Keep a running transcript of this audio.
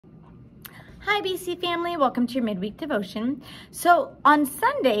Hi BC family, welcome to your midweek devotion. So on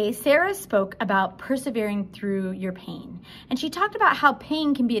Sunday, Sarah spoke about persevering through your pain. And she talked about how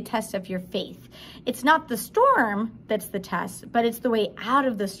pain can be a test of your faith. It's not the storm that's the test, but it's the way out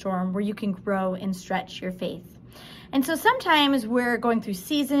of the storm where you can grow and stretch your faith. And so sometimes we're going through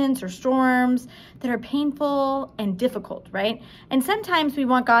seasons or storms that are painful and difficult, right? And sometimes we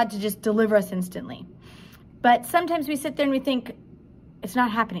want God to just deliver us instantly. But sometimes we sit there and we think, it's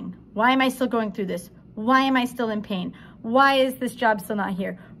not happening. Why am I still going through this? Why am I still in pain? Why is this job still not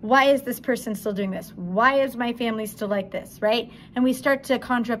here? Why is this person still doing this? Why is my family still like this, right? And we start to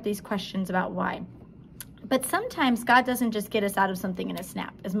conjure up these questions about why. But sometimes God doesn't just get us out of something in a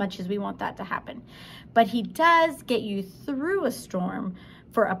snap, as much as we want that to happen. But he does get you through a storm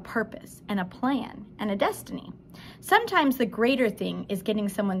for a purpose and a plan and a destiny. Sometimes the greater thing is getting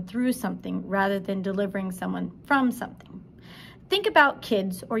someone through something rather than delivering someone from something. Think about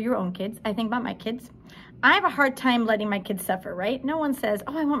kids or your own kids. I think about my kids. I have a hard time letting my kids suffer, right? No one says,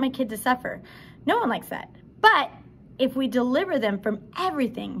 oh, I want my kid to suffer. No one likes that. But if we deliver them from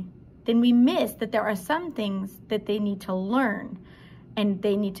everything, then we miss that there are some things that they need to learn and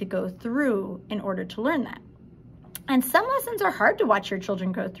they need to go through in order to learn that. And some lessons are hard to watch your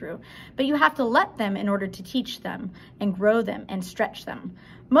children go through, but you have to let them in order to teach them and grow them and stretch them.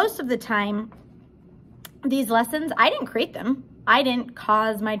 Most of the time, these lessons, I didn't create them. I didn't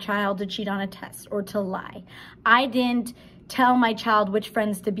cause my child to cheat on a test or to lie. I didn't tell my child which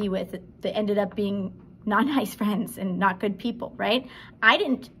friends to be with that ended up being not nice friends and not good people, right? I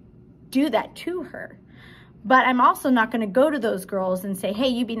didn't do that to her. But I'm also not going to go to those girls and say, hey,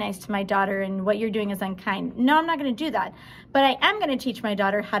 you be nice to my daughter and what you're doing is unkind. No, I'm not going to do that. But I am going to teach my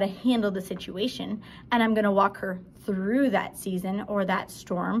daughter how to handle the situation, and I'm going to walk her through that season or that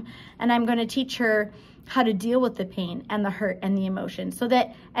storm, and I'm going to teach her how to deal with the pain and the hurt and the emotion so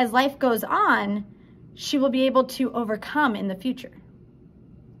that as life goes on, she will be able to overcome in the future.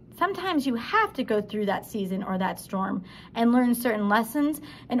 Sometimes you have to go through that season or that storm and learn certain lessons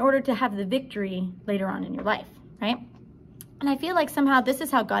in order to have the victory later on in your life, right? And I feel like somehow this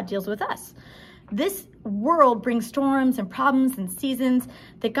is how God deals with us. This world brings storms and problems and seasons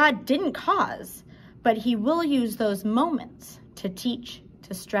that God didn't cause, but he will use those moments to teach,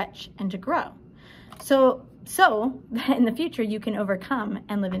 to stretch, and to grow. So that in the future you can overcome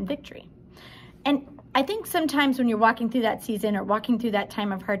and live in victory. And I think sometimes when you're walking through that season or walking through that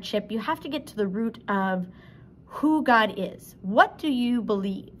time of hardship, you have to get to the root of who God is. What do you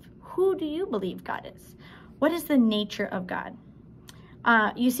believe? Who do you believe God is? What is the nature of God?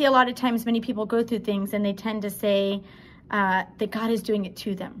 You see a lot of times many people go through things and they tend to say that God is doing it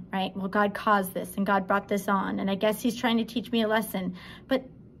to them, right? Well, God caused this and God brought this on, and I guess he's trying to teach me a lesson. But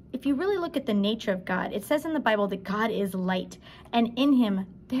if you really look at the nature of God, it says in the Bible that God is light, and in him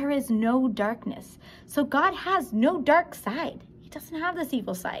there is no darkness. So God has no dark side. He doesn't have this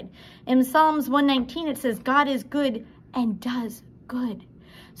evil side. In Psalms 119, it says, God is good and does good.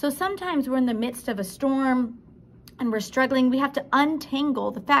 So sometimes we're in the midst of a storm and we're struggling. We have to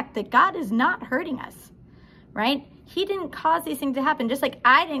untangle the fact that God is not hurting us, right? He didn't cause these things to happen. Just like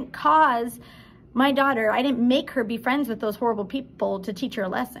I didn't cause my daughter, I didn't make her be friends with those horrible people to teach her a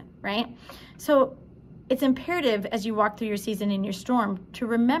lesson, right? So it's imperative as you walk through your season and your storm to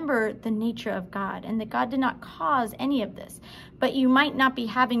remember the nature of God and that God did not cause any of this. But you might not be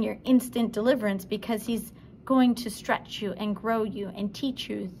having your instant deliverance because he's going to stretch you and grow you and teach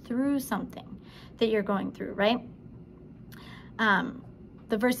you through something that you're going through, right?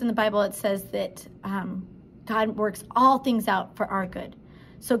 The verse in the Bible, it says that God works all things out for our good.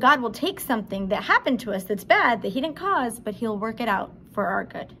 So God will take something that happened to us that's bad, that he didn't cause, but he'll work it out for our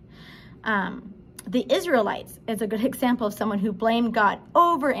good. The Israelites is a good example of someone who blamed God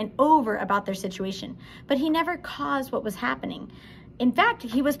over and over about their situation, but he never caused what was happening. In fact,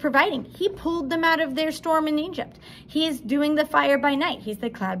 he was providing. He pulled them out of their storm in Egypt. He is doing the fire by night. He's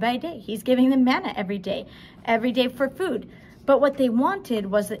the cloud by day. He's giving them manna every day for food. But what they wanted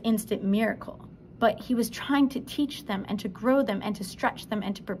was an instant miracle. But he was trying to teach them and to grow them and to stretch them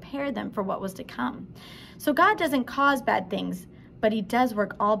and to prepare them for what was to come. So God doesn't cause bad things, but he does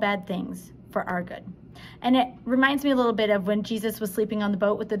work all bad things for our good. And it reminds me a little bit of when Jesus was sleeping on the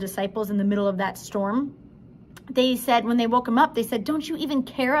boat with the disciples in the middle of that storm. They said, when they woke him up, they said, don't you even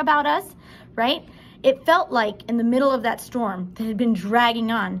care about us, right? It felt like in the middle of that storm that had been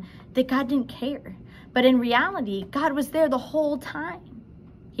dragging on, that God didn't care. But in reality, God was there the whole time.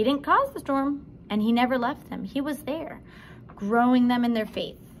 He didn't cause the storm. And he never left them. He was there, growing them in their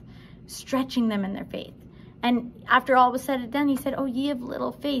faith, stretching them in their faith, And after all was said and done, he said, "Oh, ye of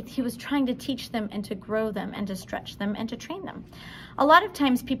little faith." He was trying to teach them and to grow them and to stretch them and to train them. A lot of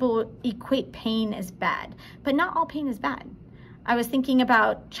times people equate pain as bad, but not all pain is bad. I was thinking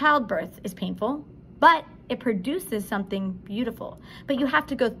about childbirth is painful, but it produces something beautiful. But you have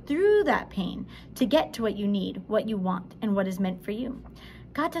to go through that pain to get to what you need, what you want, and what is meant for you.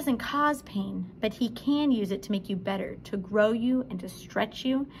 God doesn't cause pain, but he can use it to make you better, to grow you and to stretch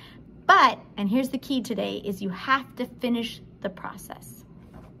you. But, and here's the key today, is you have to finish the process.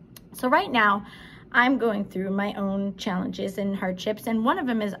 So right now, I'm going through my own challenges and hardships, and one of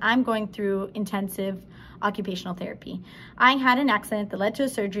them is I'm going through intensive occupational therapy. I had an accident that led to a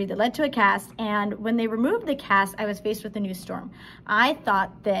surgery that led to a cast, and when they removed the cast, I was faced with a new storm. I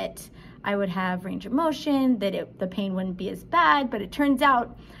thought that I would have range of motion, that the pain wouldn't be as bad, but it turns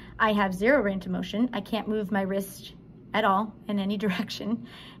out I have zero range of motion. I can't move my wrist at all in any direction,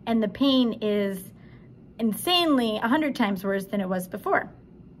 and the pain is insanely 100 times worse than it was before.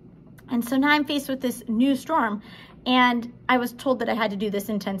 And so now I'm faced with this new storm, and I was told that I had to do this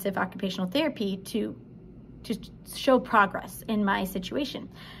intensive occupational therapy to show progress in my situation.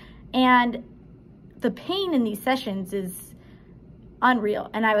 And the pain in these sessions is unreal.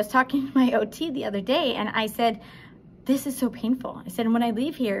 And I was talking to my OT the other day, and I said, "This is so painful." I said, "And when I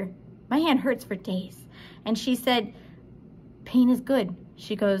leave here, my hand hurts for days." And she said, "Pain is good."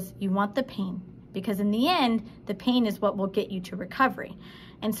 She goes, "You want the pain, because in the end, the pain is what will get you to recovery."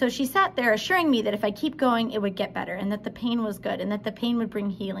 And so she sat there assuring me that if I keep going, it would get better, and that the pain was good, and that the pain would bring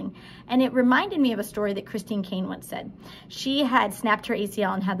healing. And it reminded me of a story that Christine Kane once said. She had snapped her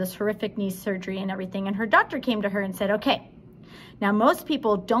ACL and had this horrific knee surgery and everything, and her doctor came to her and said, "Okay, now most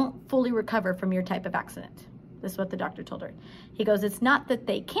people don't fully recover from your type of accident." This is what the doctor told her. He goes, "It's not that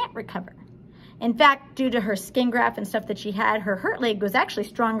they can't recover. In fact, due to her skin graft and stuff that she had, her hurt leg was actually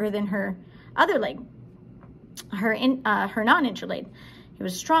stronger than her other leg, her non-injured leg. It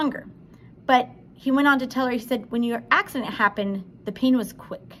was stronger." But he went on to tell her, he said, "When your accident happened, the pain was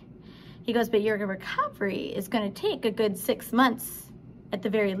quick." He goes, "But your recovery is going to take a good 6 months at the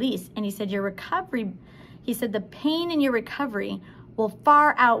very least." And he said, "Your recovery," he said, "the pain in your recovery will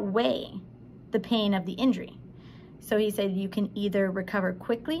far outweigh the pain of the injury." So he said, "You can either recover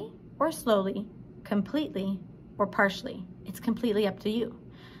quickly or slowly, completely or partially. It's completely up to you.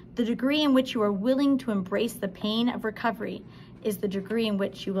 The degree in which you are willing to embrace the pain of recovery is the degree in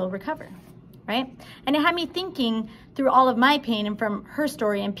which you will recover," right? And it had me thinking through all of my pain and from her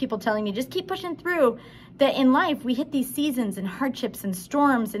story and people telling me, just keep pushing through, that in life we hit these seasons and hardships and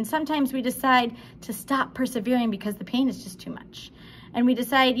storms, and sometimes we decide to stop persevering because the pain is just too much. And we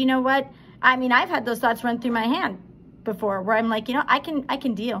decide, you know what? I mean, I've had those thoughts run through my hand before where I'm like, you know, I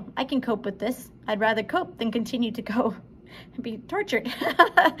can deal. I can cope with this. I'd rather cope than continue to go and be tortured.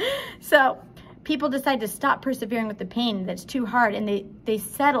 So people decide to stop persevering with the pain that's too hard, and they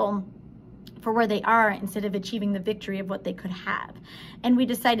settle for where they are instead of achieving the victory of what they could have. And we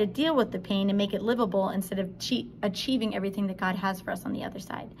decide to deal with the pain and make it livable instead of achieving everything that God has for us on the other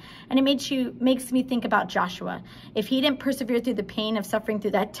side. And it makes me think about Joshua. If he didn't persevere through the pain of suffering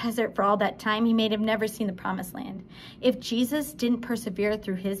through that desert for all that time, he may have never seen the promised land. If Jesus didn't persevere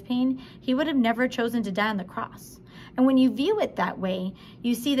through his pain, he would have never chosen to die on the cross. And when you view it that way,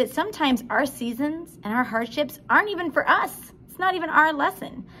 you see that sometimes our seasons and our hardships aren't even for us. It's not even our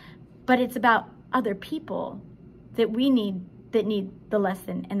lesson, but it's about other people that need the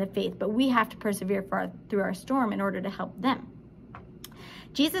lesson and the faith, but we have to persevere through our storm in order to help them.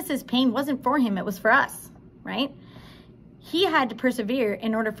 Jesus's pain wasn't for him, it was for us, right? He had to persevere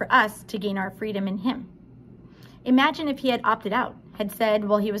in order for us to gain our freedom in him. Imagine if he had opted out, had said,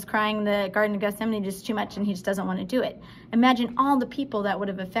 well, he was crying in the Garden of Gethsemane just too much and he just doesn't want to do it. Imagine all the people that would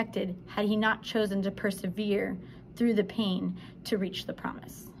have affected had he not chosen to persevere through the pain to reach the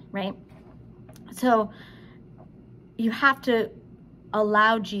promise, right? So you have to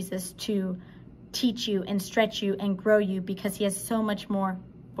allow Jesus to teach you and stretch you and grow you because he has so much more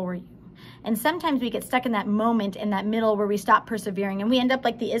for you. And sometimes we get stuck in that moment in that middle where we stop persevering and we end up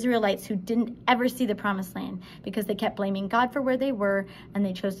like the Israelites who didn't ever see the promised land because they kept blaming God for where they were and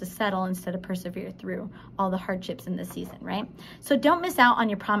they chose to settle instead of persevere through all the hardships in this season, right? So don't miss out on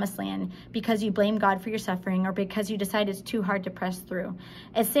your promised land because you blame God for your suffering or because you decide it's too hard to press through.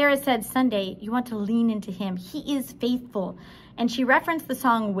 As Sarah said Sunday, you want to lean into him. He is faithful. And she referenced the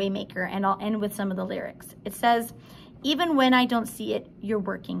song Waymaker, and I'll end with some of the lyrics. It says, even when I don't see it, you're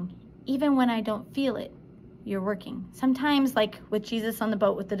working. Even when I don't feel it, you're working. Sometimes, like with Jesus on the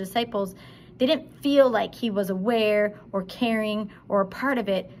boat with the disciples, they didn't feel like he was aware or caring or a part of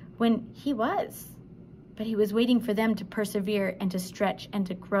it when he was. But he was waiting for them to persevere and to stretch and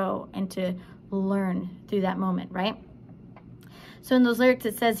to grow and to learn through that moment, right? So in those lyrics,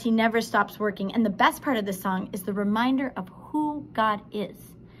 it says he never stops working. And the best part of this song is the reminder of who God is.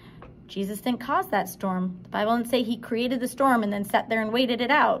 Jesus didn't cause that storm. The Bible didn't say he created the storm and then sat there and waited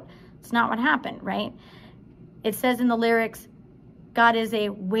it out. It's not what happened, right? It says in the lyrics, God is a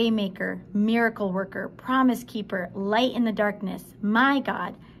waymaker, miracle worker, promise keeper, light in the darkness. My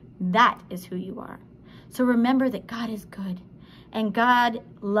God, that is who you are. So remember that God is good and God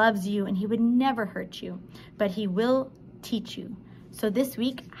loves you and he would never hurt you, but he will teach you. So this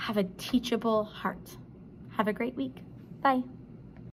week, have a teachable heart. Have a great week. Bye.